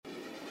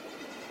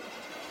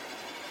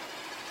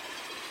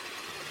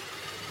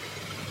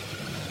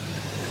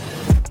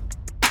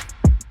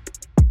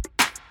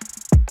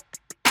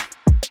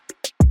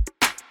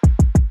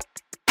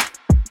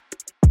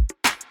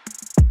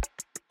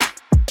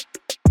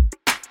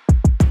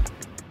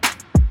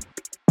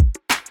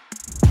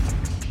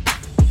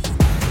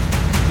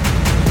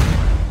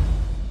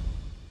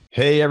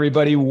Hey,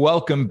 everybody.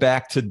 Welcome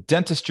back to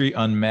Dentistry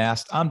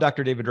Unmasked. I'm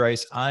Dr. David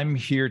Rice. I'm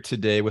here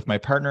today with my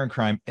partner in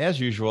crime, as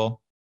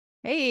usual.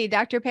 Hey,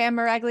 Dr. Pam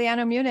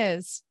Maragliano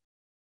Muniz.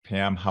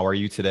 Pam, how are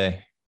you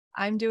today?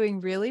 I'm doing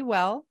really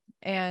well,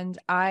 and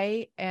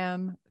I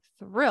am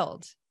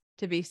thrilled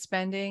to be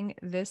spending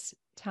this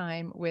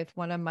time with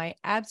one of my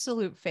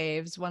absolute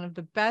faves, one of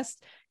the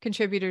best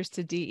contributors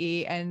to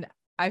DE. And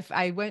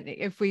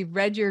if we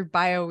read your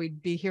bio,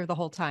 we'd be here the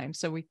whole time.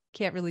 So we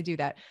can't really do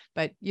that,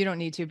 but you don't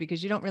need to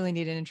because you don't really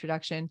need an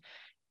introduction.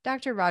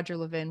 Dr. Roger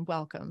Levine,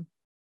 welcome.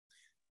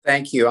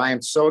 Thank you. I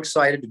am so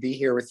excited to be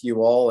here with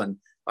you all, and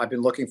I've been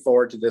looking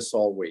forward to this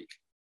all week.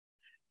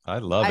 I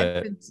love I've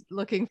it. been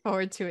looking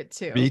forward to it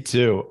too. Me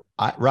too.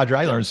 Roger,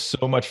 I learned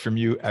so much from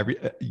you.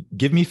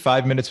 Give me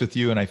 5 minutes with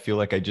you, and I feel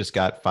like I just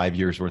got 5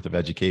 years worth of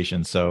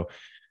education. So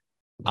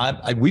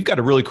we've got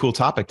a really cool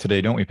topic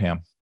today, don't we,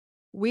 Pam?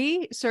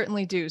 We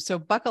certainly do. So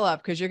buckle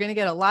up because you're going to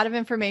get a lot of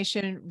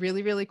information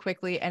really, really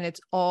quickly, and it's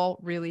all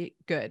really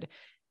good.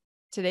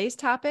 Today's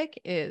topic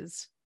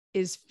is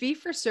fee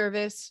for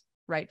service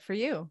right for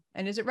you?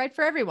 And is it right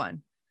for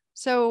everyone?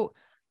 So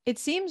it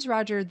seems,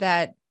 Roger,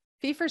 that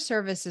fee for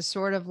service is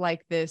sort of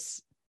like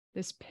this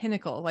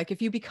pinnacle. Like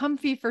if you become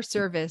fee for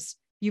service,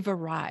 you've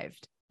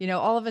arrived.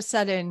 All of a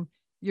sudden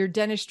your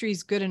dentistry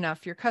is good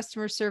enough, your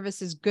customer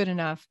service is good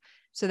enough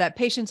so that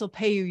patients will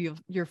pay you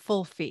your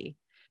full fee.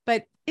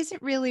 But is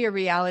it really a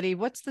reality?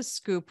 What's the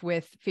scoop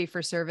with fee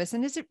for service?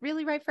 And is it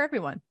really right for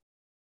everyone?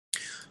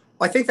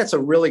 Well, I think that's a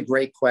really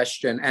great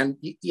question. And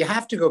you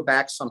have to go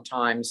back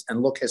sometimes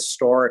and look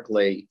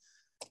historically.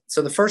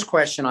 So the first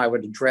question I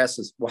would address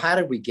is, well, how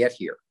did we get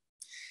here?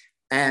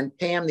 And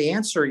Pam, the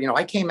answer,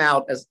 I came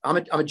out as I'm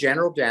a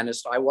general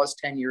dentist. I was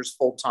 10 years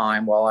full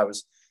time while I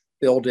was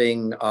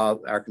building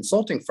our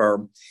consulting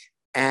firm.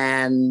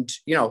 And,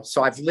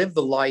 so I've lived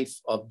the life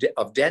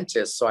of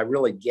dentists, so I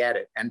really get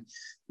it. And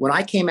when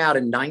I came out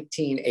in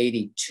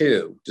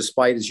 1982,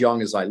 despite as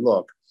young as I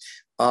look,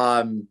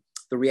 the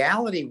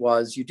reality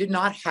was you did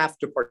not have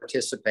to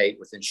participate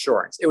with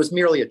insurance. It was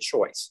merely a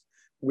choice.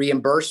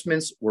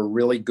 Reimbursements were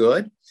really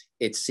good.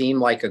 It seemed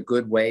like a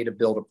good way to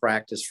build a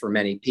practice for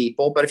many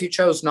people. But if you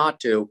chose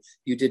not to,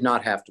 you did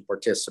not have to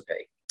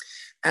participate.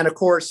 And of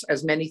course,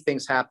 as many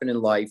things happen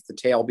in life, the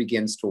tail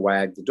begins to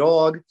wag the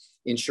dog.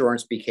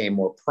 Insurance became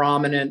more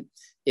prominent.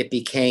 It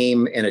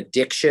became an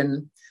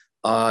addiction.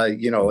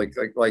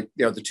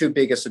 The two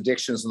biggest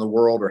addictions in the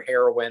world are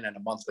heroin and a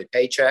monthly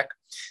paycheck.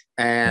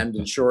 And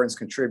insurance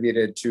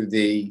contributed to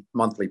the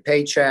monthly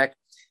paycheck.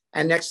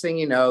 And next thing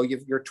you know,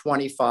 you're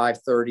 25,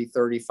 30,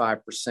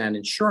 35%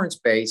 insurance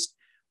based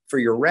for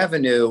your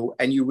revenue.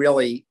 And you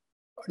really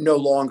no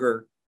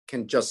longer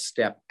can just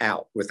step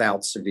out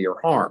without severe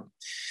harm.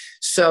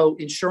 So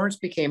insurance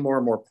became more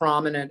and more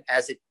prominent.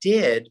 As it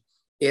did,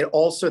 it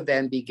also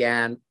then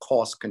began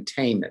cost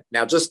containment.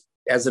 Now, just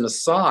as an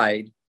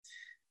aside,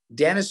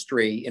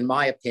 dentistry, in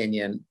my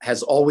opinion,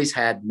 has always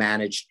had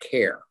managed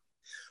care,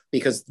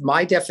 because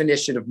my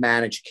definition of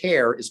managed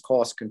care is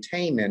cost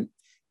containment.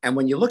 And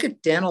when you look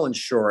at dental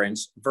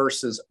insurance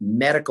versus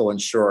medical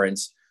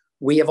insurance,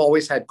 we have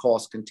always had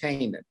cost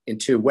containment in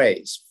two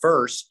ways.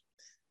 First,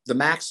 the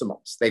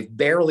maximums. They've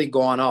barely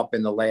gone up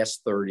in the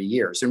last 30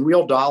 years. In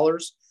real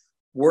dollars,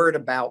 we're at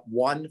about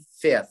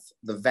 1/5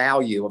 the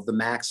value of the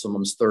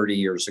maximums 30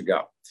 years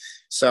ago.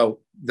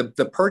 So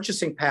the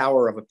purchasing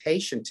power of a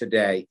patient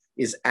today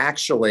is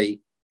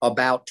actually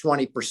about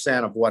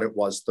 20% of what it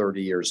was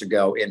 30 years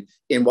ago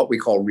in what we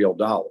call real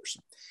dollars.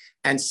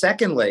 And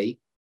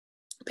secondly,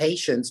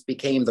 patients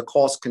became the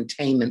cost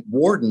containment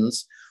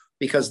wardens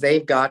because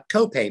they've got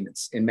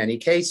co-payments in many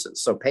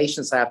cases. So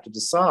patients have to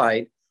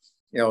decide,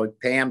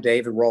 Pam,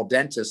 David, we're all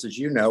dentists, as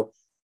you know,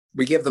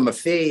 we give them a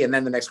fee. And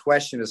then the next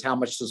question is, how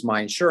much does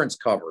my insurance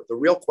cover? The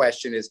real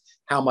question is,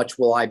 how much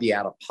will I be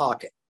out of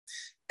pocket?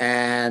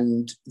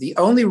 And the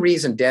only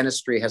reason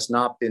dentistry has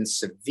not been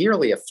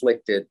severely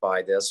afflicted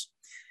by this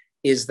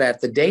is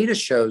that the data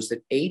shows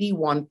that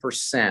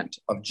 81%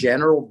 of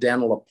general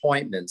dental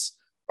appointments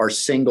are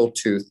single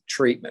tooth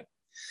treatment.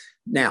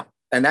 Now,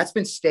 and that's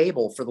been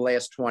stable for the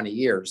last 20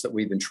 years that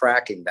we've been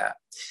tracking that.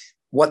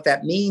 What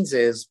that means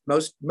is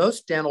most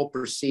dental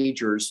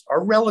procedures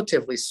are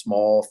relatively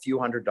small, a few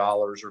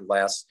 $100s or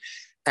less,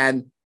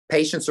 and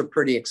patients are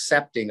pretty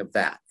accepting of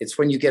that. It's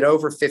when you get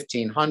over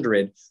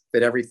 1,500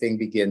 that everything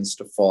begins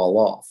to fall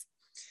off.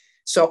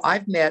 So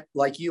I've met,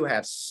 like you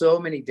have, so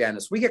many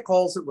dentists. We get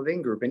calls at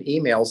Levine Group and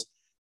emails,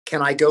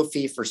 can I go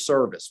fee for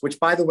service? Which,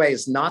 by the way,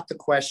 is not the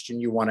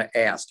question you want to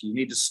ask. You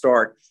need to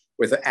start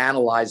with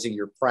analyzing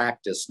your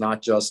practice,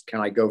 not just,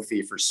 can I go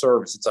fee for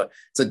service?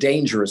 It's a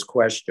dangerous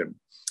question.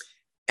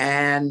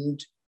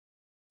 And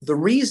the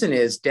reason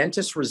is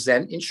dentists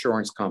resent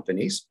insurance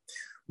companies.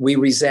 We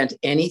resent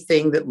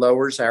anything that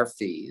lowers our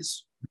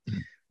fees.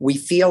 We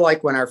feel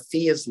like when our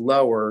fee is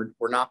lowered,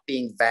 we're not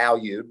being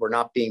valued, we're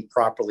not being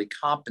properly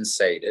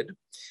compensated.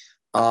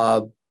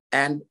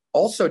 And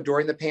also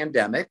during the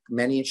pandemic,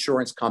 many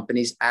insurance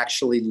companies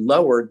actually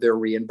lowered their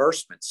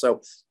reimbursement.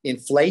 So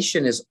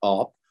inflation is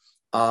up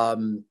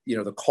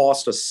The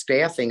cost of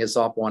staffing is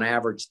up on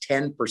average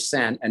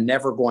 10% and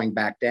never going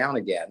back down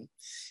again.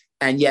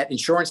 And yet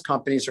insurance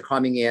companies are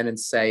coming in and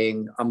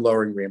saying, I'm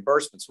lowering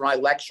reimbursements. When I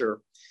lecture,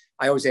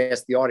 I always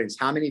ask the audience,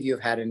 how many of you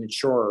have had an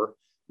insurer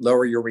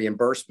lower your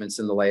reimbursements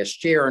in the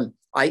last year? And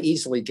I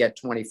easily get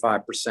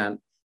 25%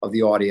 of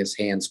the audience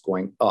hands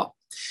going up.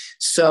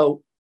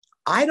 So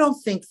I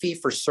don't think fee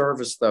for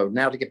service, though,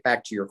 now to get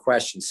back to your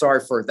question,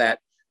 sorry for that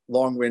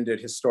long-winded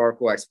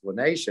historical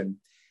explanation.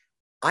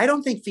 I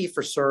don't think fee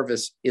for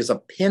service is a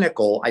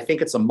pinnacle. I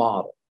think it's a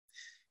model.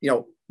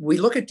 We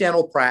look at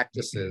dental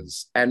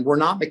practices and we're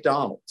not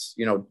McDonald's.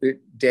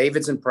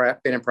 David's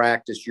been in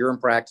practice, you're in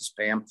practice,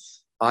 Pam,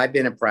 I've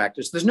been in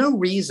practice. There's no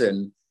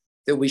reason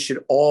that we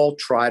should all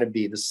try to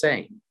be the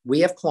same. We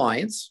have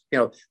clients.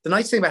 The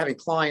nice thing about having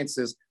clients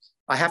is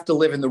I have to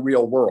live in the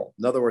real world.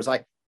 In other words,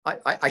 I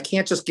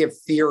can't just give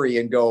theory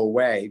and go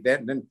away.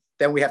 Then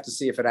we have to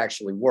see if it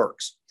actually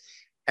works.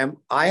 And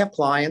I have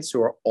clients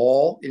who are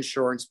all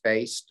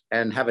insurance-based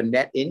and have a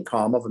net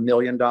income of $1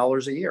 million a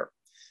year.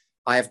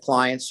 I have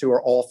clients who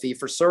are all fee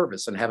for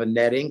service and have a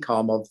net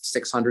income of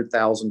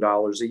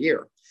 $600,000 a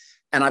year.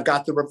 And I've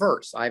got the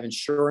reverse. I have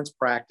insurance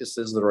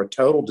practices that are a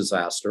total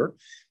disaster,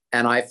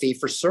 and I have fee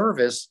for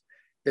service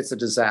that's a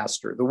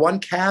disaster. The one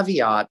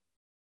caveat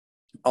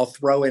I'll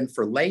throw in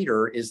for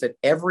later is that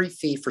every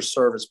fee for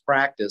service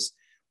practice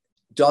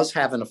does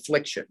have an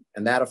affliction.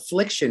 And that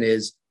affliction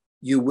is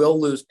you will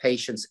lose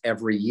patients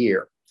every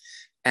year.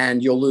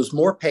 And you'll lose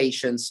more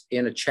patients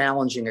in a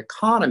challenging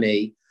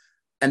economy.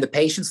 And the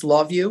patients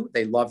love you.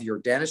 They love your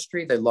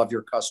dentistry. They love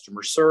your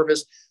customer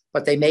service,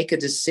 but they make a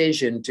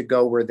decision to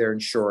go where their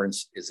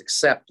insurance is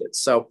accepted.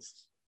 So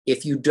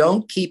if you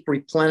don't keep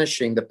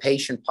replenishing the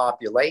patient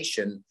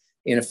population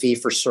in a fee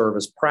for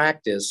service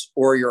practice,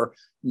 or you're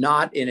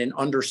not in an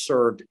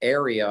underserved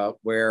area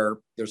where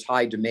there's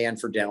high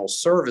demand for dental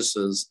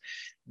services,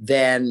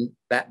 then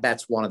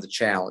that's one of the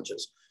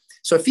challenges.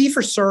 So fee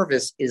for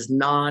service is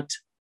not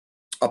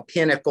a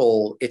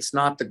pinnacle. It's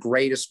not the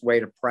greatest way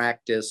to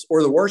practice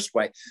or the worst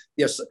way.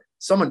 Yes,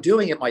 someone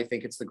doing it might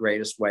think it's the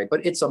greatest way,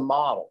 but it's a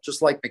model.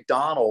 Just like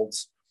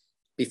McDonald's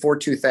before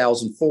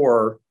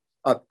 2004,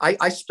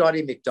 I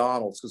studied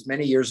McDonald's because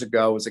many years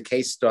ago it was a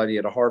case study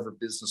at a Harvard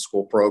Business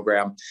School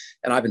program,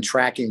 and I've been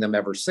tracking them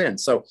ever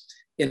since. So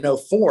in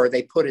 2004,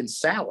 they put in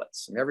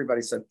salads, and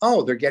everybody said,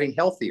 oh, they're getting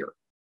healthier.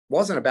 It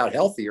wasn't about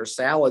healthier.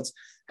 Salads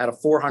had a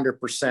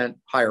 400%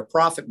 higher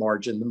profit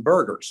margin than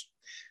burgers.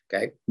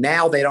 Okay.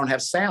 Now they don't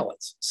have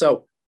salads.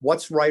 So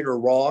what's right or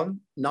wrong?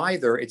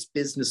 Neither. It's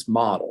business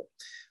model.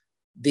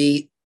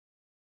 The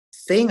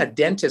thing a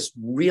dentist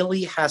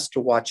really has to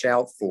watch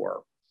out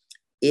for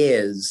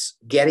is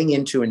getting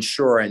into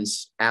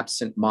insurance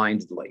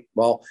absent-mindedly.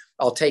 Well,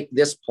 I'll take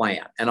this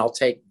plan and I'll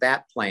take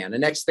that plan. The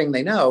next thing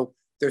they know,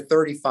 their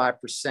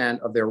 35%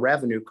 of their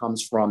revenue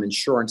comes from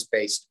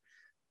insurance-based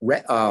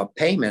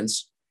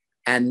payments.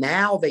 And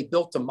now they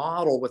built a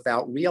model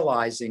without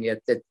realizing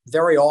it, that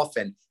very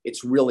often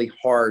it's really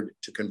hard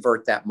to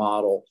convert that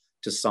model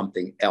to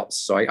something else.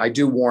 So I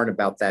do warn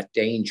about that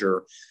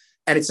danger.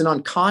 And it's an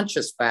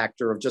unconscious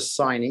factor of just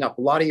signing up.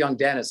 A lot of young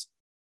dentists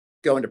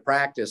go into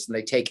practice and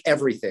they take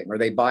everything, or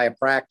they buy a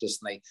practice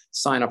and they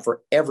sign up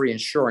for every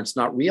insurance,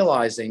 not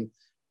realizing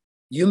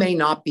you may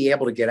not be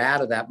able to get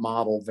out of that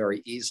model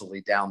very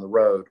easily down the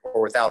road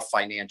or without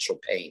financial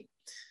pain.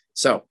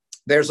 So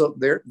there's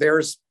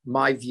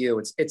my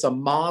view. It's a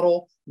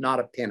model, not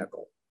a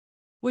pinnacle.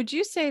 Would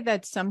you say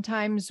that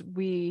sometimes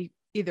we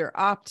either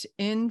opt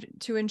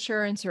into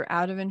insurance or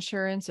out of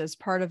insurance as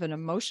part of an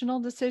emotional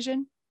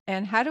decision?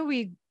 And how do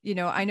we,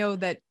 I know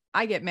that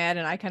I get mad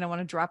and I kind of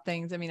want to drop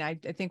things. I mean, I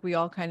think we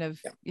all kind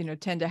of,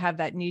 tend to have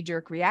that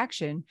knee-jerk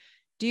reaction.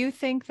 Do you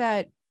think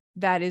that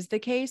that is the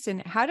case?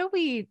 And how do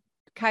we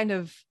kind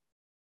of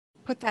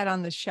put that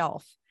on the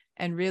shelf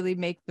and really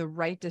make the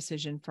right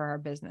decision for our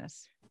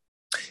business?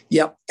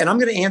 Yeah. And I'm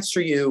going to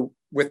answer you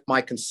with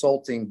my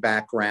consulting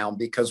background,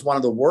 because one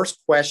of the worst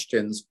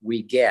questions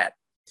we get,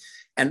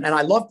 and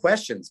I love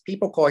questions.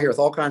 People call here with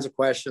all kinds of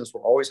questions.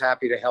 We're always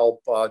happy to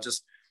help,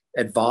 just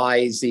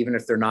advise, even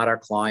if they're not our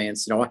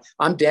clients.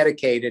 I'm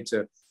dedicated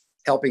to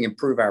helping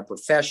improve our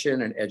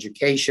profession and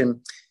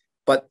education.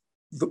 But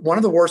one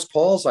of the worst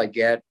calls I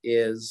get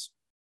is,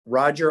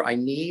 Roger, I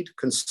need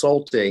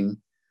consulting.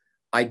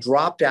 I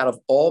dropped out of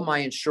all my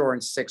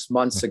insurance 6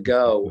 months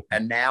ago,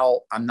 and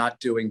now I'm not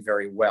doing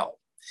very well.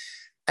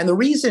 And the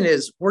reason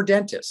is we're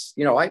dentists.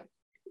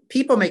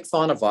 People make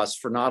fun of us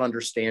for not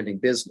understanding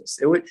business,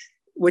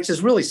 which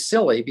is really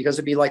silly, because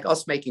it'd be like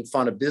us making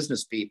fun of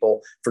business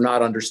people for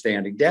not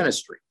understanding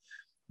dentistry.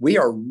 We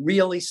are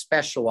really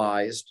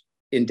specialized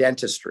in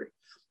dentistry,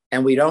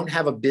 and we don't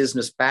have a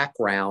business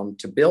background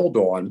to build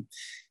on.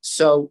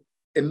 So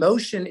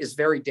emotion is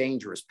very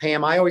dangerous.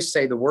 Pam, I always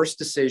say the worst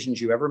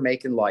decisions you ever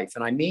make in life,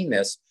 and I mean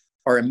this,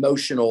 are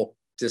emotional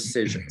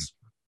decisions.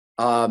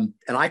 And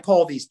I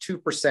call these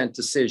 2%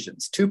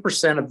 decisions.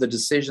 2% of the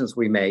decisions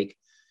we make,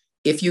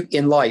 if you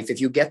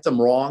get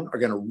them wrong, are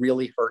going to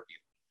really hurt you.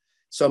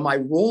 So my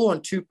rule on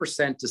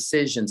 2%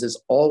 decisions is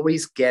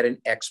always get an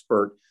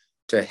expert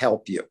to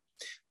help you.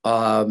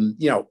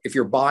 If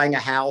you're buying a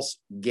house,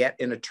 get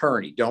an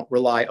attorney. Don't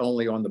rely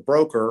only on the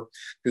broker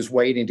who's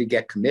waiting to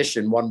get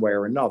commission one way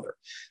or another.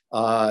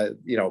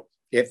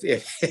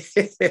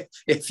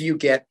 If you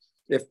get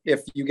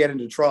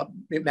into trouble,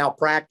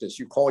 malpractice,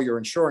 you call your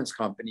insurance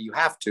company. You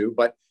have to,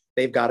 but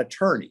they've got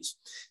attorneys.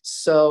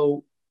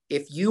 So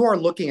if you are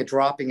looking at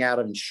dropping out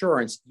of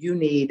insurance, you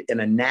need an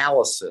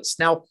analysis.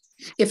 Now,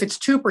 if it's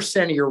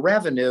 2% of your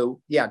revenue,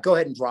 yeah, go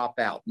ahead and drop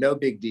out. No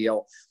big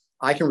deal.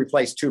 I can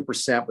replace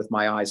 2% with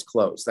my eyes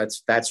closed.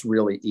 That's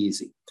really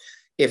easy.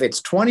 If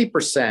it's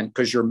 20%,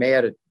 because you're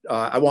mad at,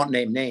 I won't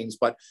name names,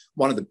 but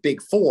one of the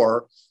big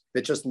four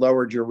that just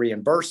lowered your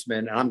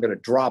reimbursement, and I'm going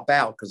to drop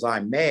out because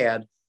I'm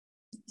mad,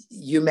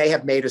 you may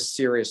have made a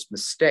serious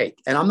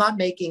mistake. And I'm not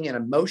making an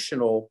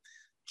emotional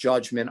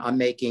judgment. I'm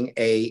making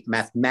a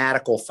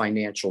mathematical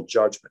financial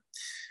judgment.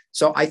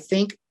 So I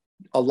think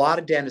a lot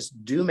of dentists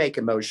do make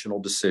emotional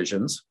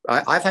decisions.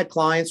 I've had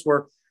clients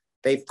where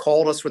they've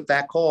called us with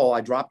that call.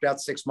 I dropped out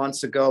 6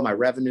 months ago. My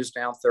revenue's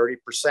down 30%.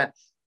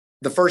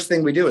 The first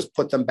thing we do is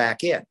put them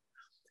back in.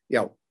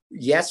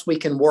 Yes, we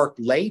can work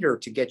later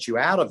to get you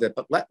out of it,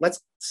 but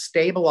let's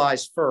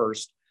stabilize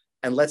first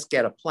and let's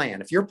get a plan.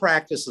 If your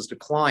practice is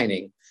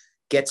declining,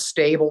 get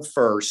stable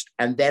first,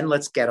 and then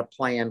let's get a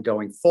plan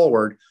going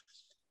forward,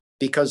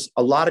 because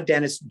a lot of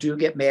dentists do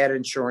get mad at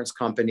insurance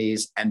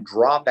companies and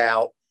drop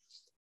out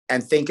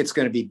and think it's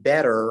going to be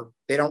better.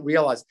 They don't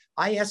realize,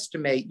 I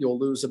estimate you'll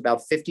lose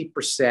about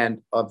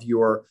 50% of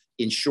your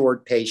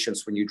insured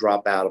patients when you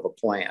drop out of a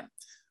plan,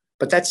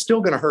 but that's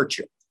still going to hurt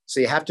you. So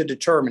you have to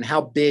determine,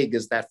 how big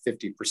is that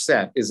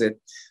 50%? Is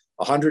it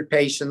 100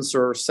 patients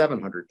or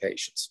 700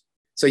 patients?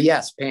 So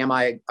yes, Pam,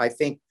 I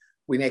think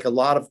we make a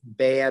lot of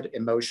bad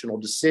emotional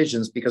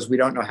decisions because we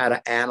don't know how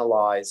to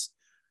analyze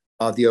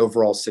the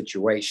overall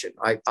situation.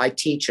 I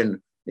teach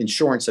an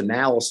insurance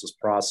analysis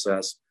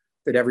process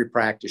that every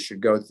practice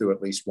should go through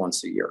at least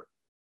once a year.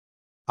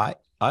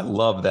 I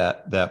love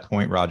that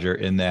point, Roger,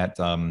 in that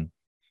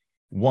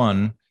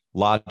one,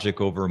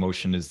 logic over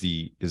emotion is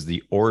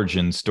the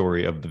origin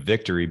story of the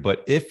victory.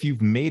 But if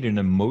you've made an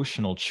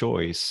emotional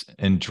choice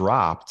and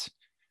dropped,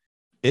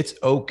 it's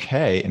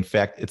okay. In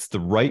fact, it's the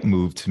right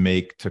move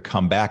to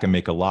come back and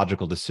make a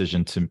logical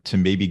decision to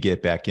maybe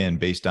get back in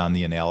based on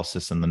the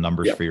analysis and the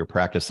numbers for your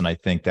practice. And I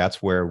think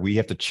that's where we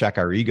have to check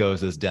our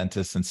egos as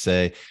dentists and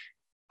say,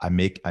 I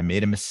made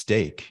a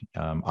mistake.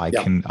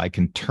 I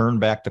can turn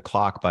back the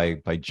clock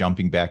by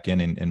jumping back in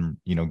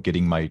and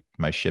getting my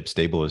ship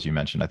stable, as you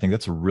mentioned. I think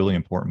that's a really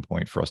important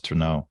point for us to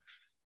know.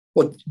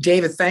 Well,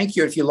 David, thank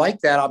you. If you like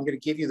that, I'm going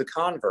to give you the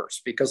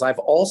converse, because I've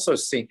also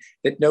seen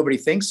that nobody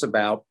thinks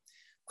about.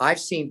 I've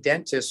seen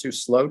dentists who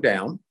slow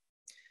down,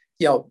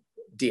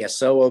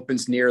 DSO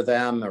opens near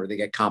them, or they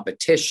get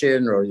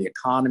competition, or the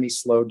economy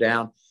slowed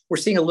down. We're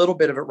seeing a little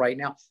bit of it right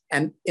now.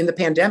 And in the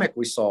pandemic,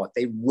 we saw it.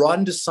 They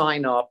run to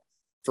sign up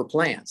for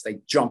plans. They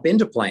jump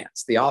into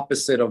plans, the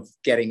opposite of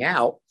getting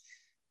out.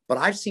 But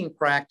I've seen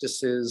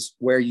practices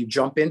where you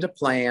jump into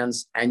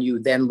plans and you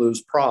then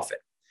lose profit,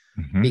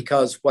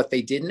 because what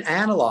they didn't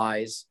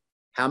analyze,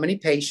 how many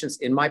patients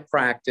in my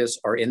practice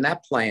are in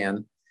that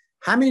plan?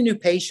 How many new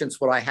patients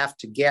would I have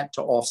to get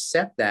to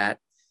offset that?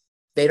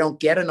 They don't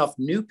get enough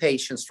new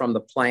patients from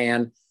the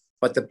plan,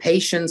 but the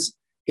patients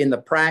in the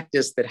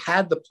practice that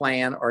had the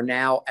plan are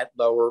now at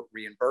lower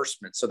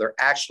reimbursement. So they're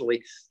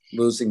actually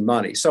losing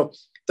money. So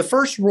the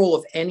first rule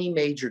of any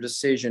major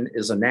decision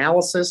is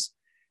analysis.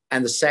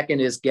 And the second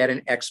is get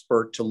an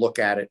expert to look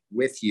at it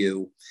with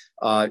you,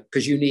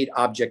 because you need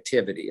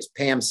objectivity. As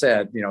Pam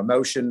said,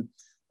 emotion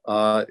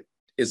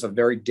is a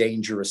very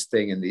dangerous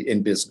thing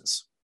in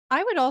business.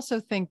 I would also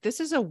think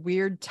this is a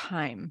weird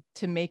time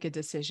to make a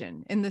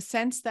decision, in the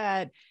sense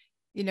that,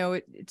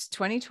 it's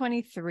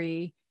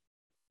 2023,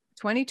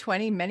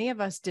 2020, many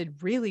of us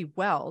did really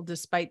well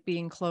despite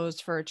being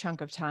closed for a chunk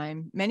of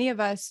time. Many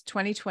of us,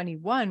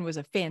 2021 was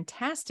a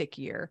fantastic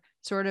year,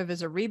 sort of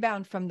as a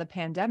rebound from the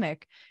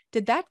pandemic.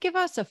 Did that give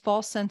us a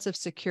false sense of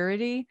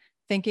security,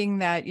 thinking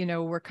that,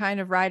 we're kind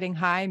of riding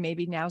high,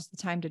 maybe now's the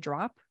time to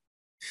drop?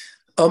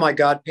 Oh my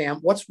God, Pam,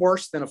 what's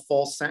worse than a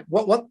false sense?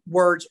 What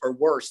words are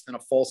worse than a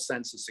false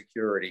sense of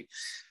security?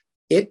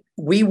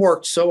 We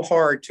worked so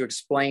hard to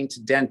explain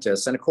to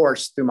dentists, and of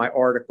course, through my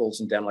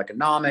articles in dental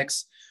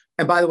economics.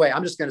 And by the way,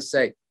 I'm just going to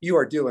say, you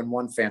are doing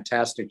one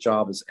fantastic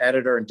job as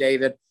editor. And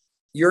David,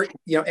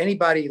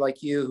 anybody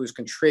like you who's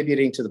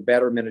contributing to the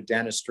betterment of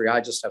dentistry,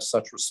 I just have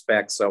such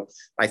respect. So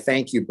I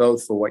thank you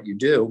both for what you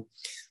do.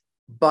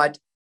 But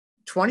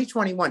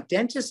 2021,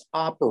 dentists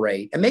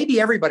operate, and maybe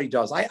everybody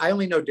does, I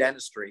only know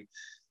dentistry,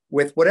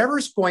 with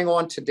whatever's going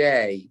on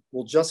today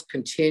will just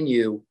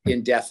continue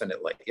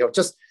indefinitely.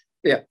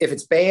 If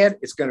it's bad,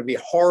 it's going to be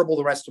horrible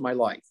the rest of my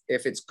life.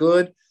 If it's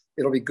good,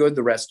 it'll be good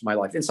the rest of my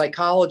life. In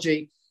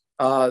psychology,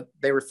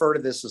 they refer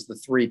to this as the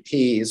 3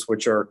 Ps,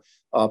 which are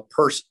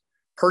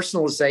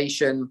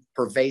personalization,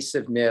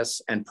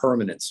 pervasiveness, and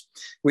permanence.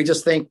 We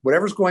just think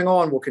whatever's going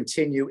on will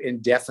continue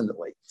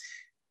indefinitely.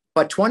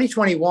 But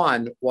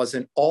 2021 was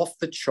an off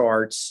the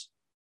charts,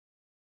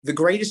 the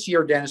greatest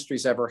year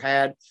dentistry's ever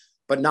had.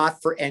 but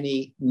not for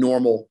any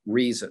normal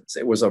reasons.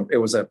 It was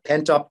a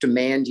pent-up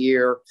demand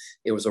year.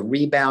 It was a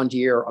rebound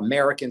year.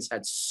 Americans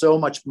had so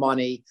much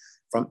money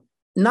from,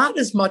 not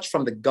as much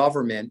from the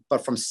government,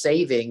 but from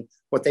saving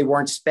what they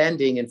weren't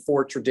spending in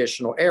four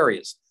traditional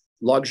areas: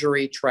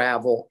 luxury,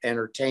 travel,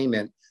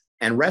 entertainment,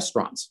 and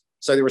restaurants.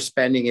 So they were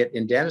spending it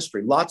in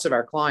dentistry. Lots of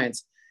our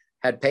clients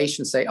had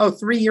patients say, oh,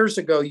 3 years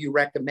ago you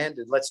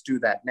recommended, let's do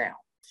that now.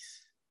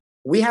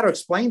 We had to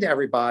explain to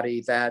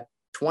everybody that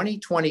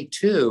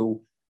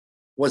 2022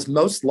 was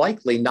most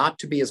likely not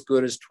to be as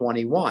good as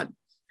 21.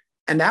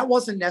 And that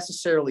wasn't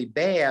necessarily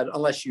bad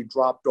unless you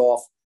dropped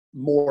off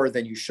more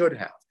than you should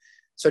have.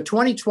 So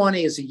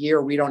 2020 is a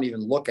year we don't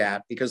even look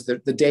at because the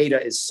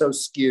data is so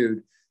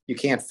skewed, you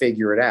can't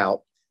figure it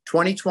out.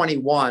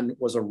 2021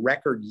 was a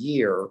record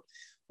year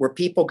where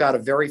people got a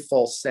very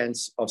false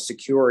sense of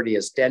security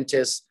as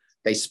dentists.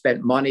 They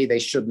spent money they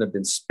shouldn't have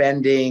been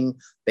spending.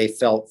 They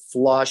felt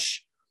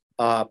flush.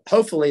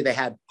 Hopefully they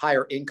had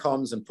higher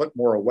incomes and put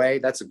more away.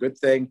 That's a good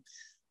thing.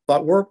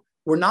 But we're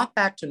not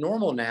back to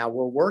normal now.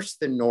 We're worse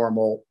than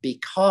normal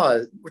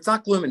because it's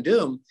not gloom and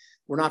doom.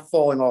 We're not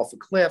falling off a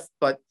cliff,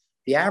 but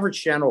the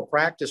average general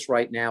practice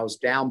right now is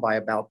down by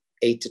about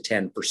 8 to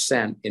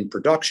 10% in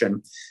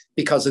production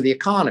because of the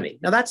economy.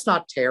 Now, that's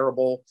not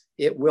terrible.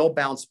 It will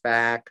bounce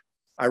back.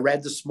 I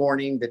read this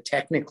morning that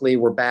technically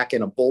we're back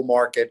in a bull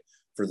market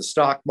for the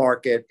stock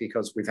market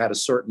because we've had a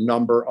certain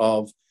number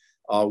of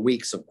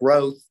weeks of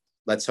growth.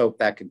 Let's hope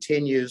that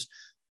continues.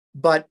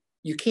 But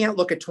you can't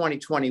look at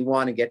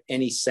 2021 and get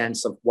any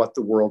sense of what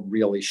the world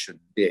really should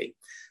be.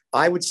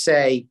 I would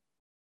say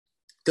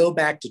go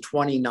back to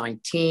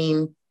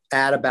 2019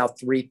 at about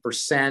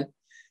 3%.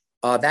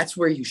 That's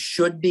where you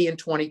should be in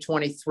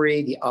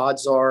 2023. The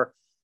odds are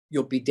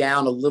you'll be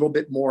down a little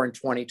bit more in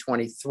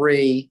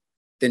 2023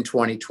 than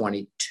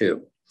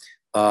 2022.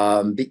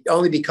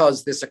 Only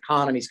because this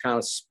economy is kind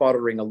of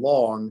sputtering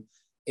along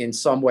in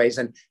some ways,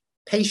 and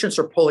patients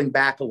are pulling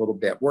back a little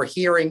bit. We're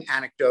hearing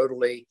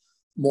anecdotally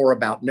more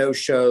about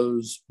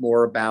no-shows,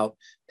 more about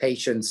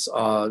patients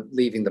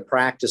leaving the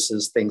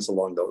practices, things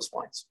along those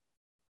lines.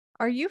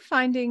 Are you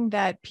finding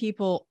that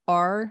people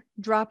are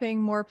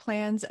dropping more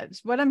plans?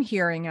 What I'm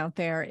hearing out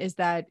there is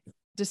that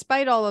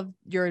despite all of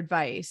your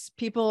advice,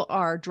 people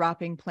are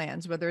dropping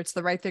plans, whether it's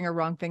the right thing or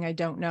wrong thing, I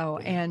don't know.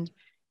 And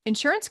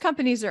insurance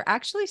companies are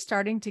actually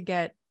starting to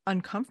get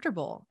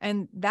uncomfortable,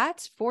 and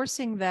that's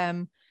forcing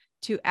them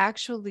to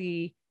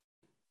actually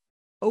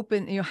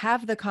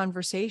have the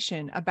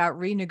conversation about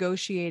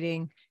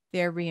renegotiating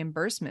their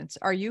reimbursements.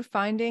 Are you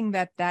finding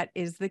that that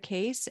is the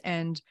case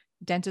and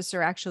dentists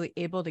are actually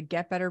able to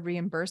get better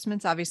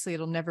reimbursements? Obviously,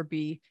 it'll never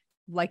be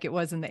like it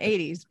was in the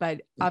 80s, but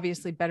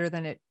obviously better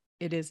than it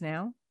is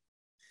now.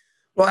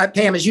 Well,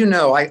 Pam, as you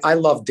know, I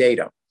love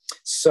data.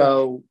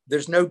 So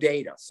there's no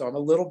data. So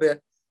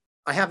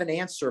I have an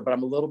answer, but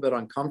I'm a little bit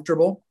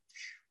uncomfortable.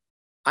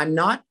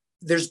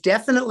 There's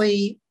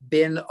definitely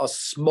been a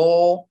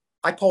small,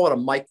 I call it a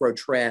micro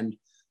trend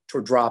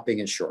toward dropping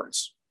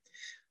insurance.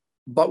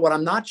 But what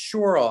I'm not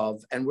sure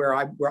of, and where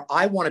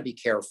I want to be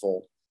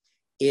careful,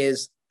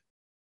 is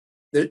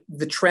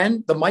the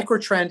trend, the micro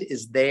trend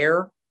is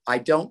there. I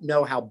don't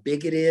know how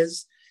big it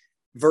is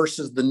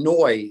versus the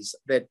noise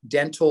that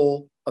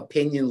dental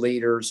opinion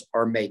leaders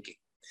are making.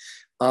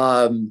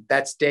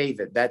 That's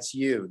David, that's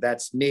you,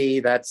 that's me,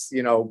 that's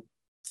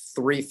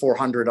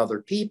 300-400 other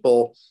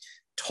people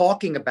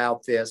talking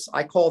about this.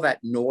 I call that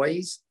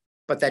noise,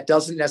 but that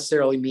doesn't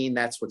necessarily mean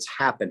that's what's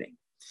happening.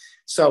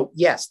 So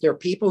yes, there are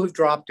people who've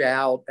dropped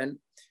out, and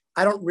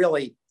I don't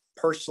really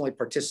personally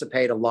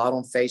participate a lot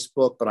on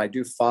Facebook, but I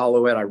do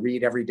follow it. I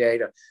read every day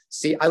to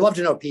see. I love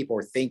to know what people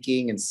are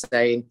thinking and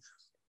saying,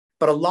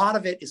 but a lot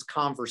of it is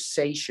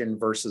conversation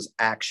versus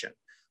action.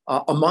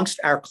 Amongst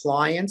our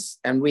clients,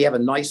 and we have a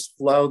nice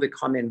flow that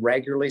come in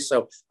regularly.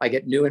 So I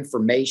get new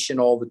information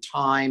all the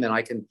time, and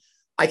I can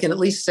at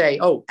least say,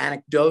 oh,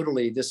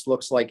 anecdotally, this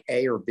looks like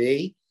A or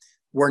B.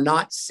 We're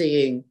not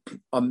seeing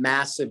a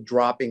massive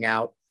dropping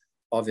out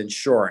of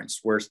insurance,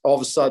 where all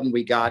of a sudden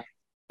we got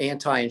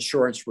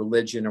anti-insurance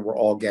religion and we're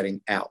all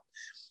getting out.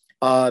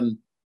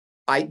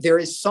 There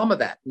is some of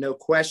that, no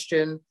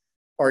question.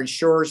 Are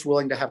insurers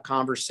willing to have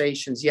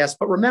conversations? Yes,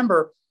 but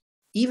remember,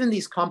 even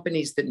these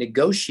companies that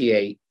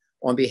negotiate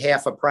on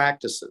behalf of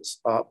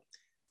practices,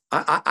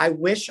 I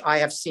wish I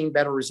have seen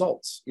better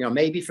results.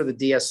 Maybe for the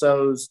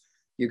DSOs,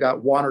 you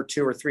got 100 or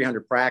 200 or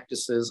 300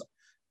 practices.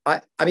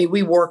 I mean,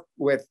 we work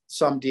with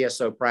some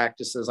DSO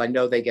practices. I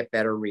know they get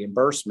better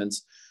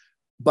reimbursements,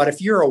 but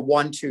if you're a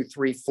 1, 2,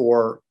 3,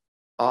 4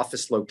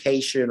 office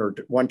location or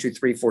 1, 2,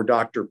 3, 4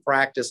 doctor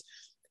practice,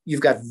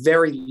 you've got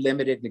very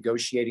limited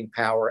negotiating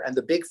power. And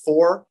the big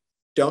four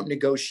don't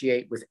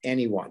negotiate with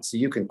anyone. So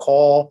you can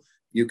call,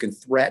 you can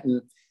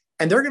threaten,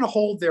 and they're going to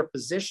hold their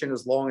position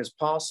as long as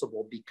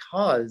possible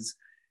because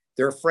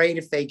they're afraid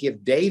if they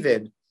give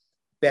David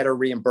better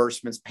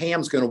reimbursements,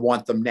 Pam's going to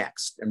want them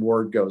next, and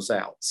word goes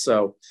out.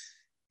 So,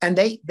 and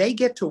they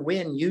get to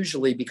win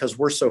usually because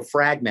we're so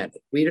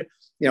fragmented.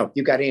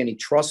 You've got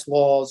antitrust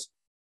laws.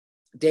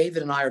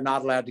 David and I are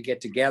not allowed to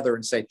get together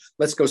and say,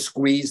 let's go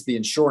squeeze the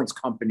insurance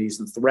companies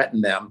and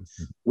threaten them.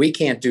 We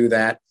can't do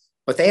that.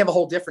 But they have a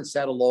whole different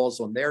set of laws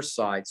on their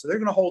side. So they're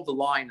going to hold the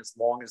line as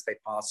long as they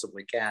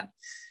possibly can.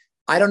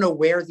 I don't know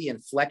where the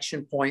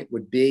inflection point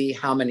would be,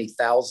 how many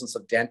thousands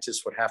of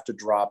dentists would have to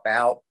drop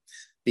out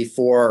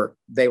before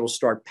they will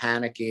start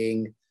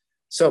panicking.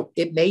 So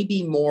it may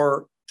be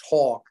more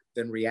talk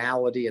than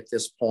reality at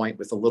this point,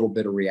 with a little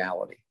bit of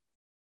reality.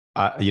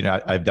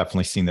 I've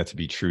definitely seen that to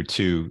be true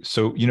too.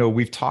 So,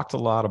 we've talked a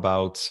lot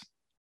about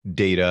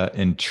data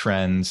and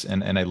trends,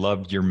 and I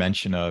loved your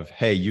mention of,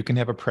 hey, you can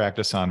have a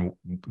practice on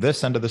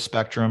this end of the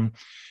spectrum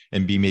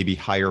and be maybe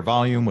higher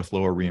volume with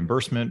lower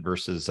reimbursement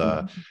versus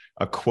a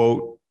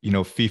quote,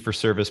 fee for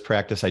service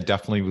practice. I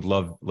definitely would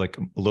love like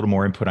a little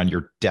more input on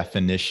your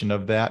definition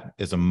of that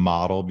as a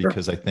model,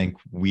 because I think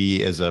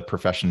we as a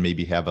profession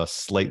maybe have a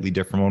slightly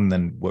different one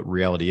than what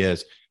reality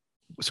is.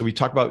 So we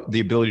talk about the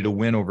ability to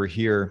win over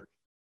here.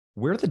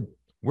 Where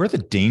are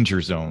the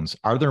danger zones?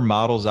 Are there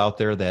models out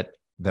there that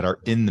are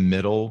in the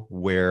middle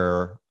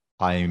where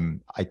I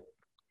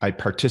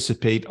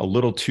participate a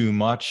little too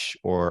much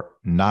or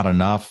not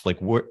enough? Like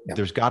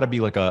there's got to be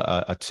like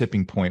a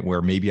tipping point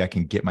where maybe I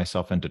can get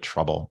myself into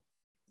trouble.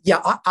 Yeah,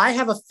 I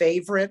have a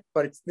favorite,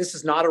 but this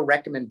is not a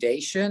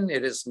recommendation.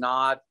 It is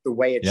not the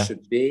way it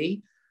should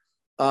be.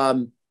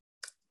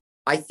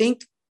 I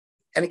think,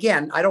 and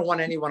again, I don't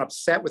want anyone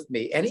upset with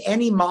me.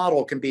 Any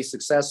model can be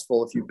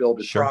successful if you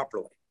build it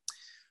properly.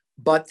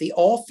 But the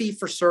all fee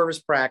for service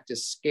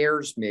practice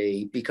scares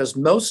me because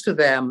most of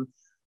them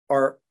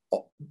are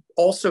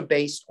also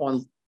based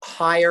on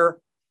higher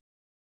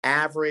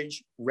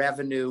average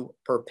revenue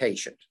per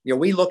patient.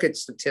 We look at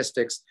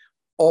statistics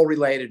all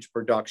related to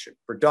production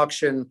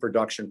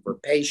per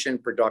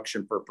patient,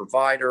 production per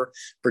provider,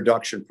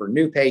 production per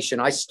new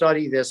patient. I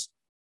study this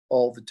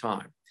all the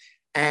time.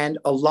 And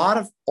a lot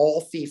of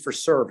all fee for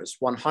service,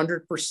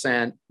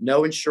 100%,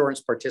 no insurance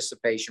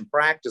participation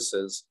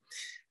practices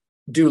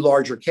do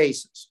larger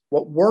cases.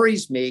 What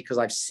worries me, because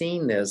I've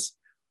seen this,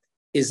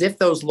 is if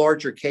those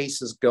larger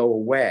cases go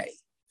away,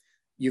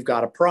 you've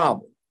got a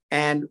problem.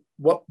 And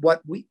what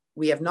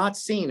we have not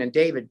seen, and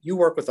David, you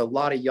work with a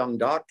lot of young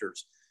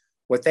doctors,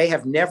 what they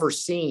have never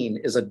seen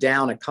is a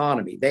down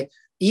economy.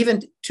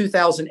 Even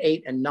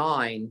 2008 and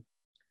 9,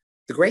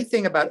 the great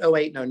thing about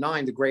 08 and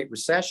 09, the Great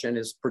Recession,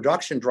 is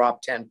production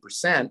dropped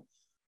 10%,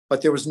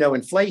 but there was no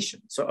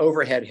inflation. So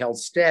overhead held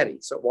steady.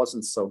 So it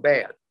wasn't so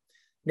bad.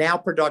 Now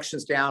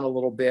production's down a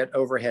little bit,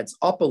 overhead's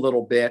up a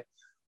little bit,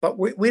 but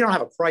we don't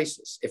have a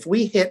crisis. If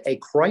we hit a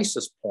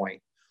crisis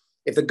point,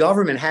 if the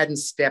government hadn't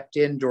stepped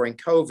in during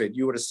COVID,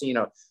 you would have seen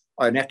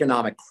an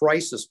economic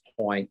crisis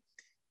point.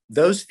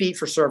 Those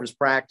fee-for-service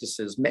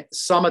practices,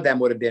 some of them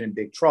would have been in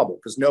big trouble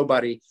because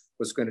nobody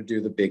was going to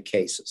do the big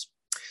cases.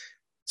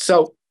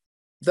 So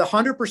the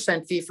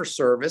 100%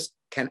 fee-for-service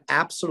can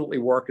absolutely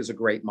work as a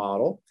great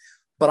model,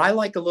 but I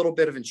like a little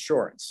bit of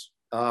insurance.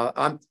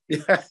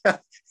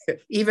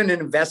 Even in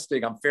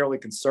investing, I'm fairly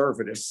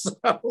conservative.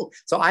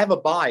 So I have a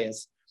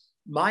bias.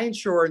 My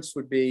insurance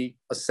would be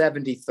a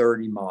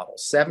 70-30 model,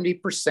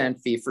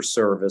 70% fee for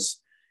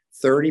service,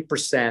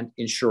 30%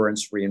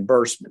 insurance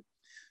reimbursement.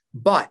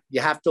 But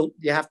you have to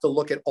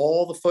look at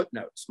all the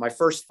footnotes. My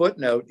first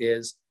footnote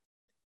is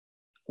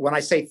when I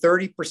say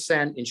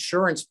 30%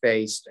 insurance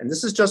based, and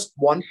this is just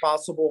one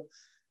possible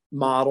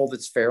model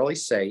that's fairly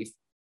safe,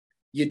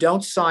 you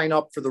don't sign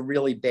up for the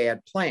really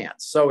bad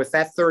plans. So if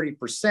that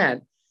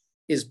 30%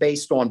 is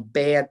based on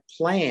bad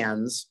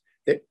plans,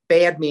 that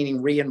bad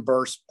meaning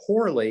reimbursed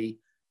poorly,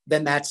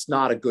 then that's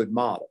not a good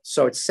model.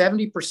 So it's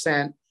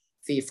 70%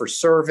 fee for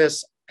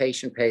service,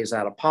 patient pays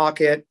out of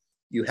pocket,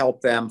 you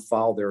help them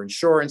file their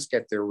insurance,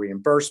 get their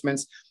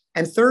reimbursements,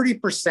 and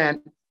 30%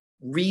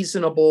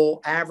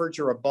 reasonable, average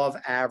or above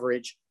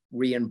average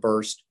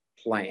reimbursed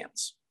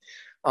plans.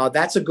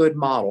 That's a good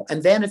model.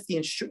 And then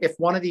if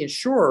one of the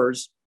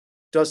insurers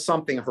does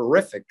something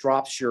horrific,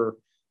 drops your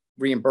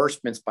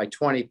reimbursements by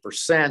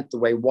 20%, the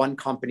way one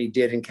company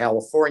did in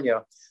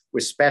California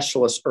with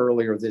specialists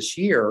earlier this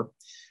year,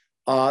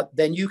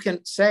 then you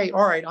can say,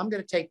 all right, I'm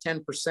going to take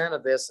 10%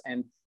 of this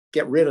and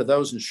get rid of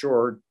those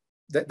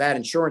that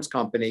insurance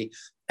company,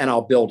 and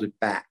I'll build it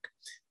back.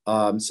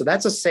 So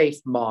that's a safe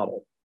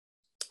model.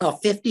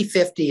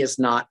 50-50 is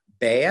not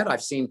bad.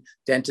 I've seen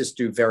dentists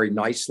do very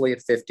nicely at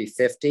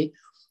 50-50.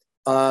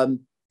 And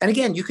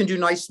again, you can do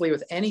nicely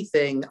with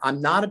anything.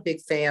 I'm not a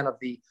big fan of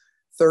the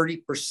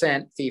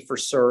 30% fee for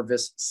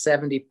service,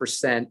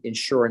 70%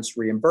 insurance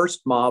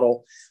reimbursed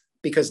model,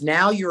 because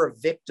now you're a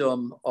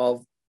victim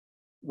of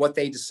what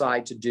they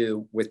decide to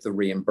do with the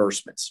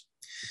reimbursements.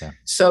 Yeah.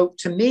 So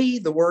to me,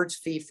 the words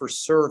fee for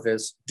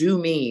service do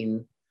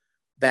mean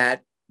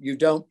that you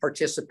don't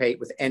participate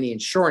with any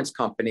insurance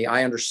company.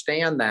 I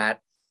understand that.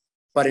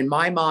 But in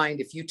my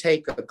mind, if you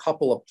take a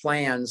couple of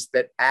plans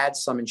that add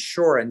some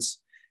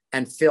insurance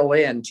and fill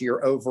in to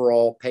your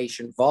overall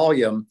patient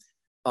volume,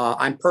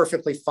 I'm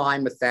perfectly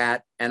fine with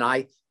that. And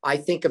I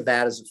think of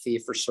that as a fee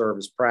for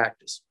service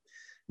practice.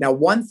 Now,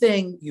 one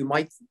thing you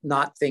might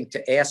not think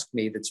to ask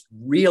me that's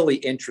really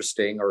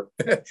interesting, or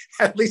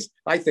at least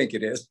I think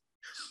it is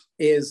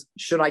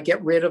should I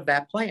get rid of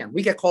that plan?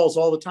 We get calls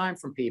all the time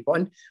from people,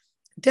 and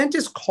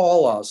dentists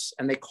call us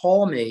and they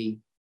call me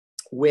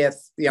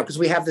with, because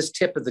we have this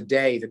tip of the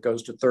day that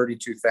goes to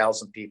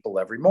 32,000 people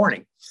every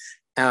morning.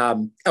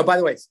 Oh, by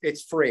the way,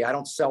 it's free. I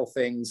don't sell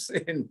things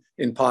in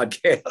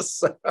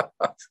podcasts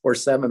or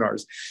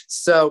seminars.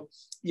 So,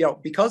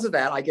 because of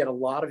that, I get a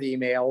lot of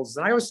emails,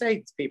 and I always say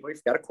to people, if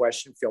you've got a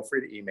question, feel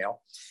free to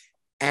email.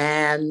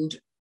 And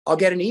I'll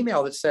get an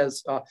email that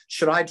says,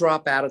 should I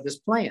drop out of this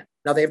plan?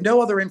 Now, they have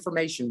no other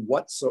information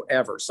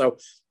whatsoever. So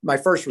my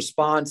first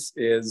response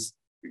is,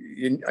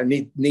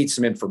 I need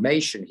some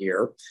information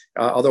here.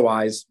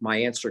 Otherwise, my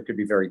answer could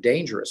be very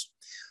dangerous.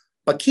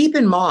 But keep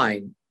in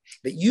mind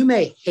that you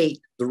may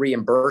hate the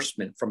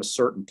reimbursement from a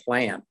certain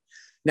plan.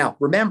 Now,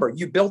 remember,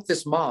 you built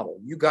this model.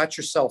 You got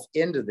yourself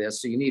into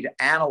this, so you need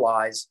to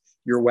analyze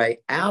your way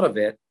out of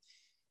it.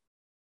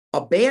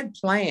 A bad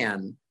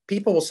plan,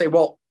 people will say,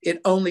 well,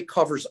 it only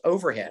covers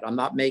overhead. I'm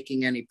not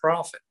making any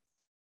profit.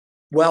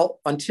 Well,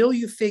 until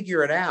you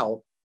figure it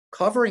out,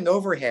 covering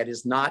overhead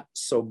is not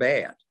so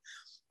bad.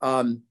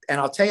 And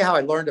I'll tell you how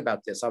I learned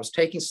about this. I was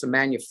taking some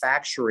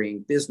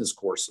manufacturing business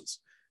courses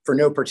for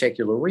no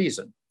particular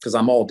reason, because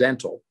I'm all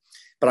dental,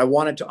 but I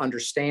wanted to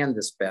understand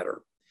this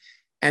better.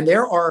 And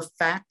there are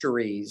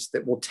factories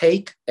that will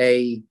take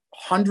a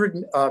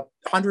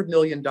 $100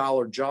 million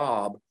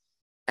job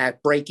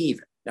at break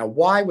even. Now,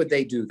 why would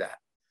they do that?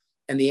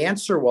 And the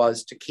answer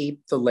was to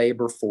keep the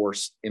labor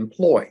force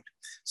employed,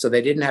 so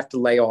they didn't have to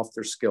lay off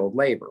their skilled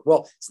labor.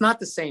 Well, it's not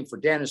the same for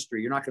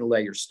dentistry. You're not going to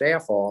lay your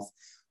staff off,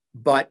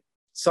 but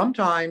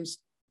sometimes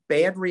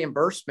bad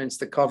reimbursements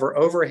that cover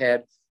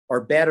overhead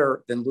are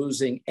better than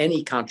losing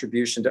any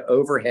contribution to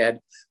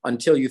overhead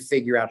until you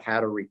figure out how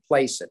to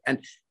replace it.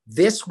 And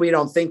this we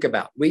don't think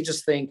about. We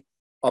just think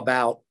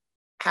about,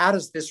 how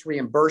does this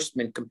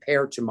reimbursement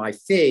compare to my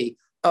fee?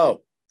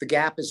 Oh, the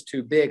gap is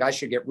too big. I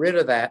should get rid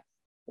of that.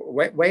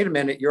 Wait a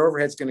minute, your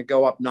overhead's going to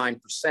go up 9%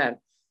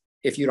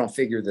 if you don't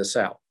figure this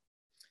out.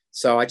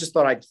 So I just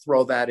thought I'd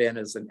throw that in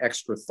as an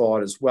extra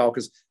thought as well,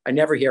 because I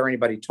never hear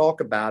anybody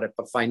talk about it,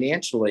 but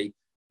financially,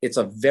 it's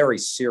a very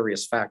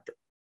serious factor.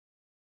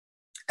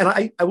 And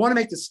I want to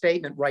make the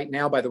statement right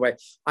now, by the way,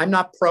 I'm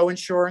not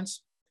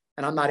pro-insurance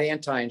and I'm not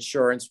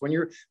anti-insurance. When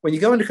you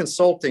go into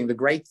consulting, the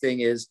great thing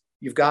is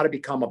you've got to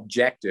become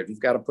objective. You've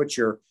got to put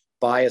your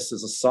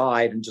biases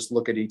aside and just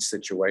look at each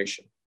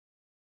situation.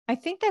 I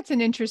think that's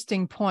an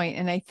interesting point.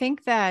 And I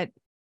think that,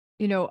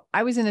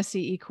 I was in a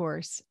CE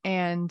course,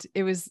 and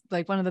it was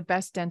like one of the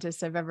best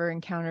dentists I've ever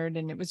encountered.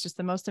 And it was just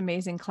the most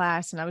amazing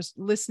class. And I was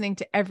listening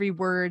to every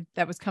word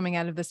that was coming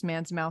out of this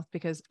man's mouth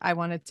because I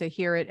wanted to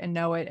hear it and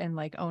know it and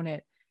own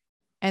it.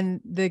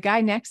 And the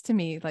guy next to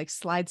me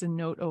slides a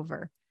note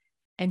over,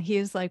 and he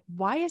is like,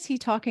 why is he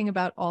talking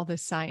about all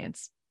this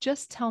science?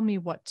 Just tell me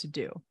what to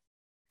do.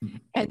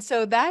 And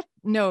so that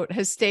note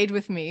has stayed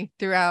with me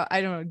throughout,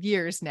 I don't know,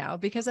 years now,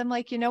 because I'm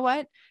like, you know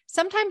what?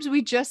 Sometimes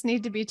we just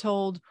need to be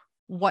told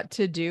what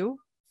to do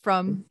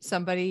from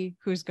somebody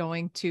who's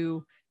going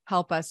to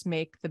help us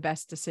make the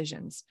best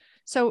decisions.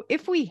 So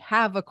if we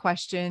have a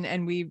question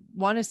and we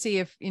want to see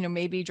if,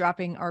 maybe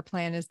dropping our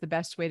plan is the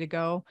best way to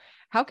go,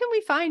 how can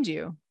we find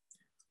you?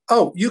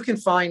 Oh, you can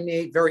find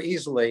me very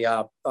easily.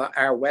 Our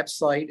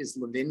website is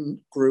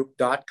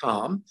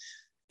levinegroup.com.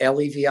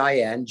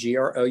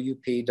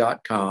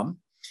 LEVINGROUP.com.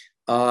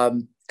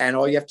 And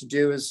all you have to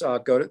do is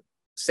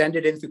send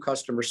it in through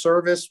customer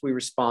service. We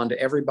respond to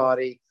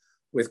everybody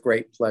with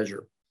great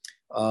pleasure.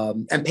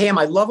 And Pam,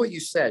 I love what you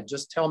said.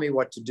 Just tell me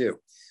what to do.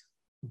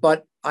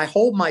 But I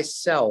hold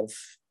myself,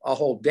 I'll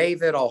hold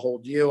David, I'll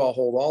hold you, I'll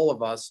hold all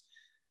of us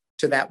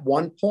to that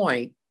one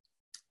point.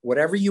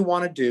 Whatever you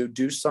want to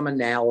do some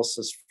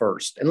analysis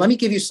first. And let me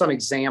give you some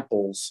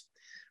examples,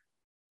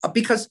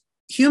 because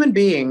human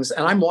beings,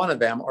 and I'm one of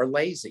them, are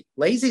lazy.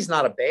 Lazy is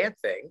not a bad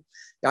thing.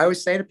 I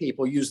always say to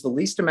people, use the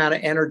least amount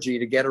of energy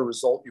to get a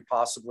result you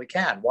possibly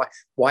can.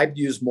 Why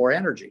use more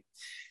energy?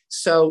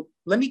 So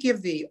let me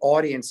give the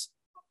audience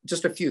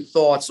just a few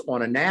thoughts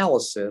on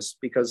analysis,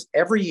 because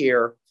every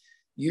year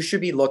you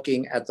should be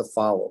looking at the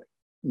following.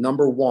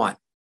 Number one,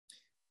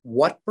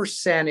 what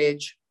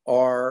percentage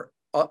of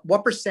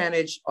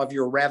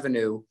your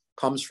revenue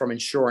comes from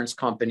insurance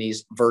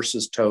companies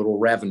versus total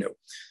revenue?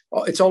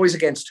 It's always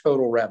against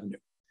total revenue.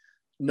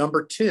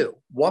 Number two,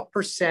 what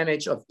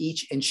percentage of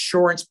each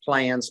insurance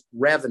plan's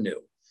revenue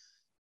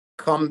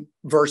come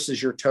versus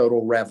your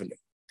total revenue?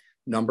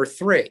 Number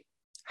three,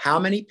 how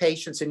many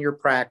patients in your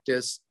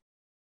practice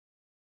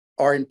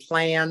are in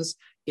plans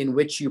in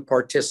which you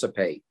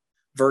participate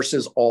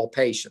versus all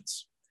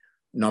patients?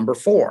 Number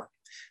four,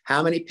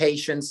 how many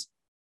patients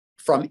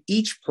from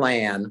each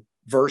plan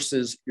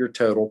versus your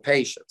total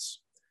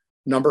patients?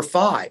 Number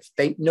five,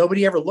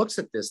 nobody ever looks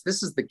at this.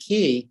 This is the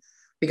key,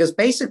 because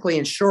basically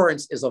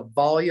insurance is a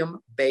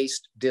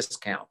volume-based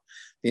discount.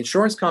 The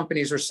insurance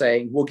companies are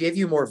saying, we'll give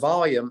you more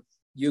volume,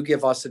 you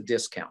give us a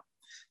discount.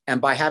 And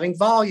by having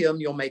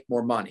volume, you'll make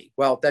more money.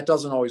 Well, that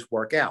doesn't always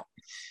work out.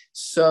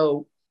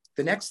 So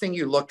the next thing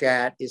you look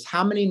at is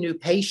how many new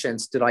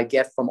patients did I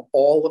get from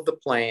all of the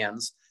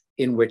plans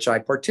in which I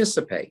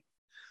participate?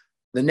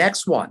 The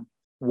next one,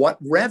 what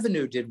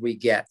revenue did we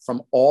get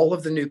from all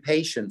of the new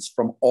patients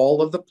from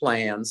all of the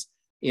plans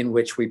in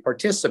which we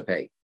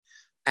participate?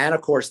 And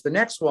of course, the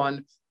next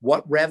one,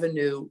 what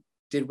revenue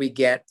did we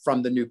get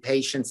from the new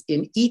patients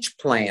in each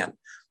plan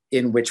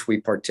in which we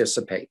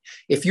participate?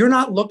 If you're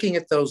not looking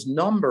at those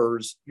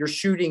numbers, you're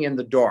shooting in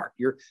the dark.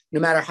 No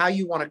matter how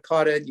you want to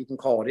cut it, you can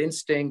call it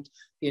instinct,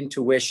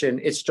 intuition,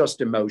 it's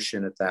just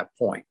emotion at that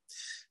point.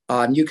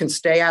 You can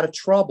stay out of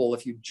trouble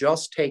if you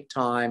just take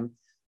time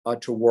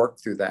to work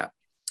through that.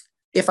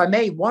 If I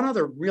may, one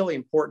other really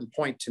important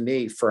point to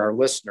me for our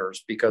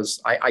listeners,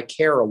 because I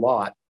care a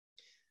lot,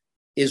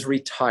 is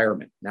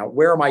retirement. Now,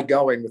 where am I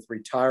going with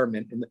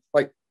retirement? And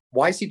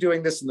why is he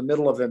doing this in the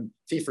middle of a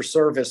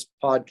fee-for-service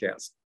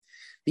podcast?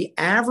 The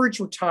average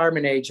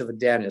retirement age of a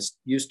dentist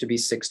used to be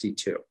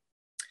 62.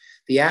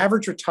 The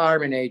average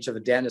retirement age of a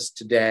dentist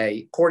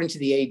today, according to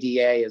the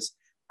ADA,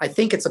 I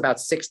think it's about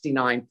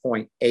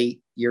 69.8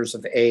 years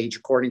of age,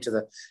 according to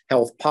the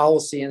Health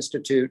Policy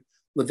Institute.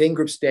 Levine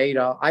Group's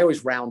data, I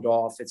always round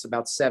off, it's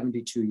about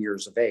 72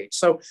 years of age.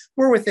 So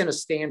we're within a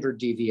standard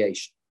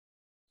deviation.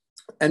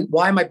 And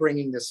why am I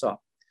bringing this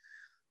up?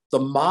 The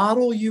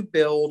model you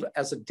build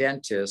as a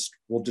dentist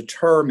will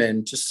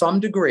determine to some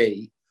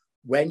degree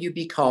when you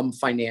become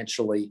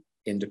financially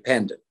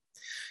independent.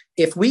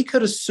 If we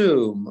could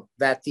assume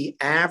that the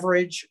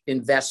average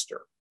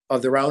investor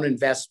of their own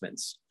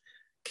investments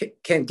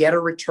can get a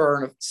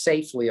return of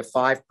safely of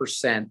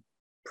 5%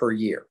 per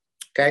year,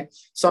 okay?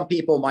 Some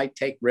people might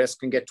take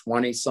risk and get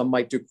 20, some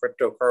might do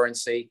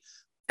cryptocurrency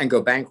and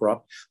go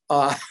bankrupt.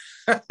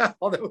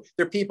 Although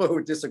there are people who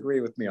would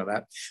disagree with me on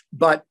that.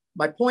 But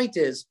my point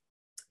is,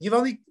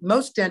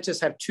 most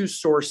dentists have two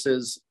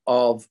sources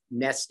of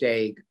nest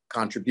egg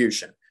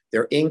contribution: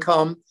 their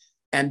income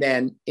and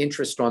then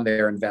interest on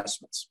their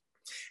investments.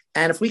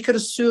 And if we could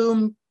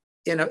assume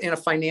in a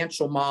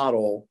financial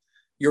model,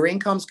 your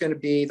income's going to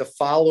be the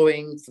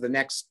following for the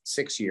next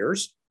 6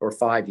 years or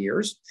 5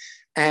 years,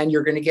 and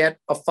you're going to get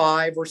a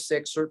 5 or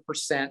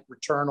 6%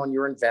 return on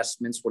your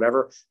investments,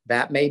 whatever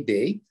that may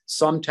be,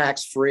 some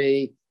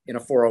tax-free in a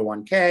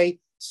 401k,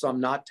 some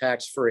not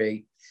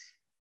tax-free.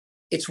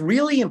 It's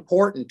really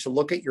important to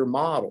look at your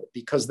model,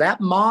 because that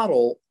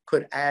model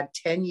could add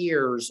 10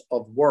 years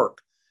of work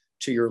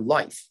to your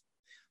life.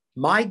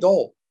 My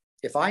goal,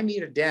 if I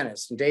meet a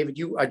dentist, and David,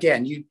 you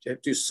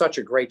do such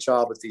a great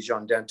job with these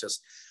young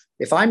dentists.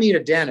 If I meet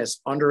a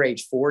dentist under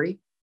age 40,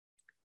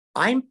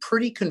 I'm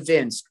pretty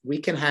convinced we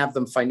can have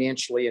them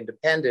financially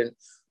independent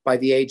by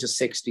the age of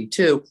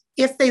 62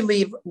 if they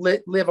live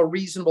a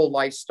reasonable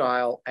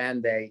lifestyle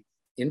and they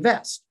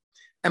invest.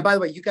 And by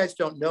the way, you guys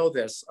don't know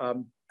this.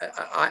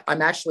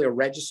 I'm actually a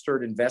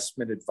registered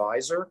investment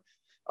advisor.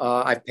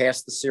 I've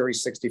passed the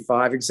Series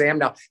 65 exam.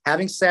 Now,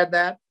 having said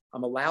that,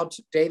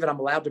 David, I'm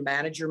allowed to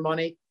manage your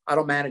money. I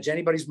don't manage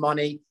anybody's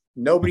money.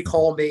 Nobody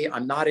call me.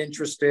 I'm not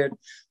interested.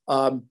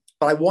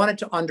 But I wanted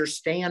to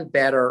understand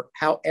better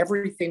how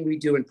everything we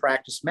do in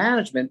practice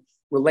management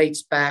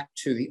relates back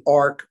to the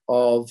arc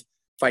of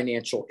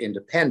financial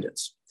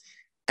independence.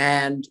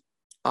 And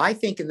I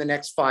think in the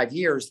next 5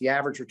 years, the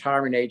average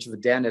retirement age of a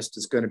dentist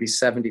is going to be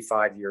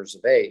 75 years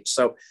of age.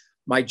 So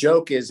my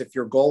joke is, if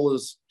your goal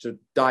is to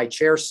die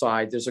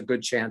chairside, there's a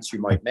good chance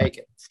you might make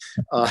it.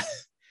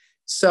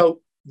 So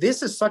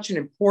this is such an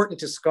important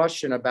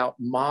discussion about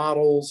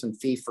models and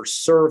fee for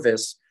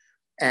service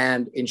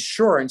and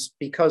insurance,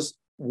 because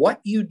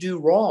what you do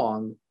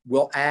wrong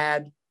will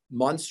add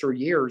months or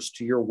years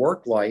to your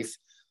work life,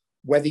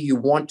 whether you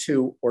want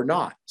to or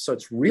not. So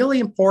it's really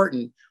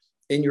important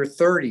in your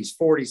 30s,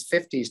 40s,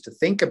 50s to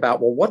think about,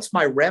 well, what's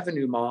my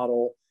revenue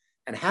model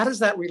and how does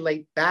that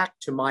relate back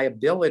to my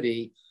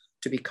ability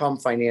to become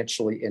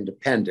financially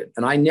independent?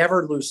 And I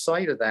never lose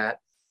sight of that,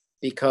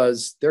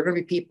 because there are going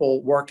to be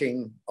people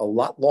working a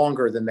lot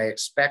longer than they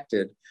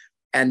expected,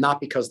 and not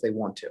because they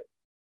want to.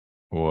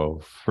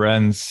 Whoa,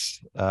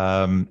 friends,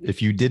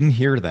 if you didn't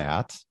hear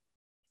that,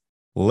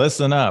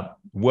 listen up.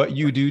 What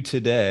you do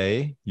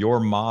today, your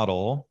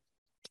model,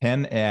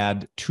 can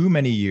add too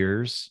many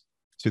years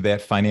to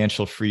that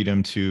financial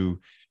freedom, to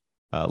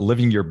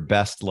living your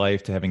best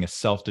life, to having a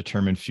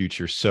self-determined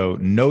future. So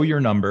know your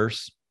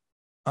numbers,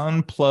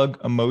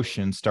 unplug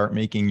emotion, start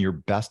making your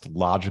best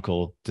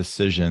logical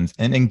decisions,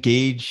 and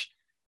engage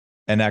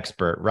an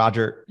expert.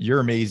 Roger,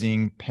 you're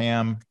amazing.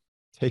 Pam,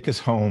 take us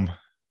home.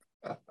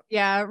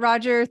 Yeah,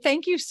 Roger,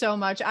 thank you so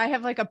much. I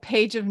have like a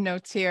page of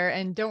notes here,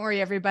 and don't worry,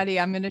 everybody,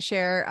 I'm going to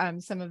share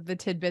some of the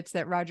tidbits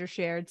that Roger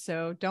shared.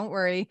 So don't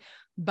worry.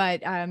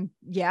 But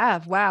yeah,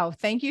 wow.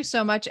 Thank you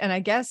so much. And I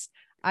guess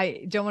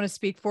I don't want to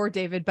speak for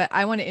David, but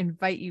I want to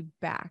invite you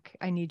back.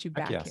 I need you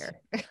back here.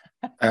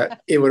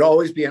 It would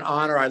always be an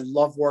honor. I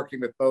love working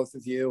with both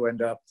of you.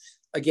 And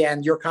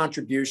again, your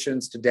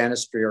contributions to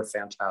dentistry are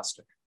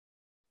fantastic.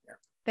 Yeah.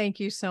 Thank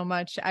you so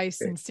much. I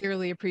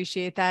sincerely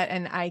appreciate that.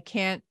 And I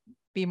can't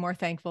be more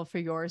thankful for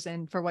yours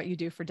and for what you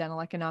do for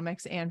dental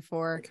economics and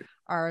for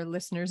our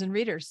listeners and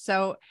readers.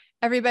 So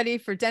everybody,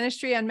 for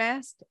Dentistry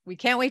Unmasked. We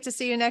can't wait to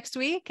see you next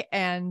week,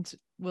 and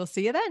we'll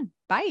see you then.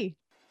 Bye.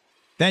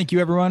 Thank you,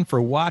 everyone,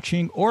 for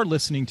watching or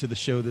listening to the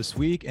show this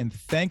week. And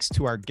thanks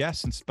to our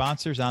guests and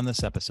sponsors on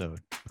this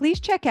episode.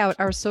 Please check out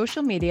our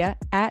social media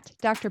at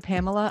Dr.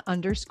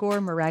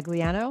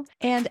 Pamela_Maragliano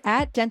and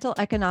at Dental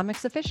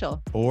Economics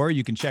Official. Or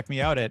you can check me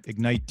out at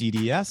Ignite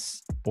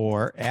DDS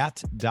or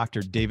at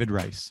Dr. David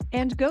Rice.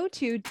 And go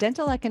to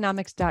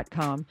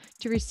dentaleconomics.com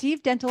to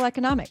receive dental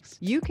economics.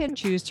 You can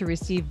choose to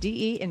receive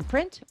DE in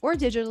print or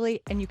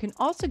digitally, and you can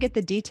also get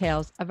the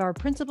details of our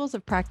Principles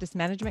of Practice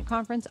Management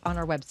conference on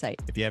our website.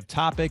 If you have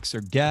topics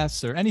or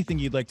guests or anything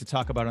you'd like to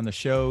talk about on the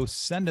show,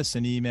 send us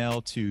an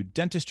email to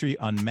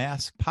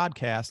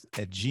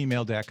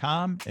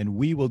dentistryunmaskedpodcast@gmail.com, and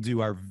we will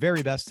do our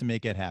very best to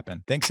make it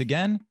happen. Thanks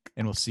again,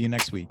 and we'll see you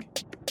next week.